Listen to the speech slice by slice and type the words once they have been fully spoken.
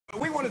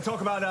want to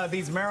talk about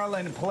these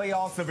Maryland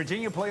playoffs, the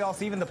Virginia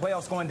playoffs, even the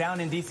playoffs going down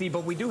in D.C.,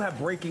 but we do have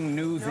breaking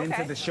news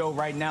into the show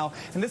right now.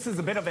 And this is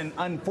a bit of an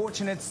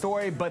unfortunate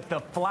story, but the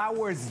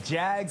Flowers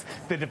Jags,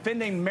 the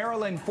defending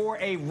Maryland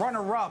 4A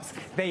runner-ups,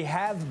 they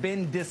have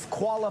been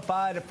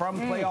disqualified from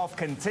playoff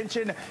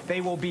contention. They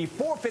will be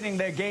forfeiting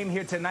their game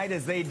here tonight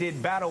as they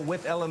did battle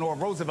with Eleanor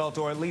Roosevelt,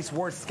 or at least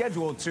were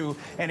scheduled to.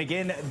 And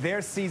again,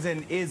 their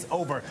season is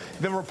over.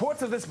 The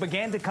reports of this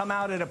began to come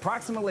out at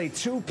approximately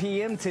 2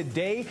 p.m.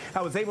 today.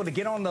 I was able to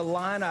get on the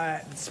line.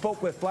 I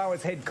spoke with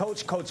Flowers head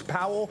coach, Coach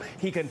Powell.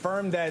 He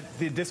confirmed that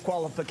the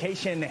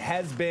disqualification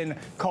has been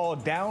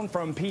called down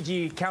from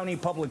PG County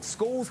Public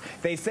Schools.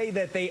 They say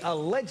that they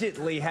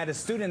allegedly had a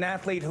student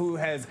athlete who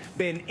has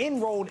been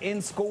enrolled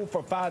in school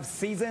for 5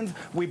 seasons.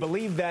 We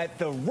believe that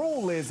the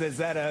rule is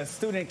that a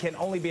student can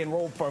only be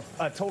enrolled for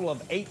a total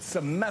of 8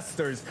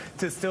 semesters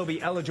to still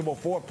be eligible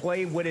for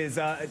play. What is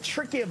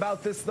tricky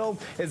about this, though,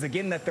 is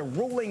again that the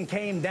ruling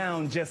came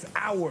down just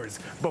hours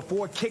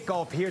before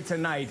kickoff here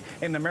tonight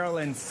in the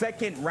Maryland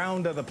second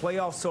round of the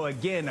playoffs. So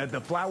again, the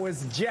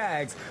Flowers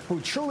Jags, who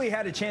truly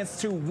had a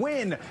chance to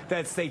win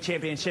that state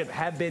championship,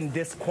 have been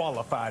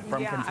disqualified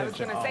from contention. I was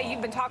going to say,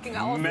 you've been talking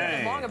all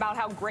season long about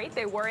how great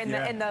they were in the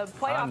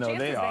playoff chances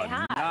they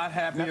had. Not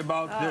happy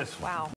about this. Wow.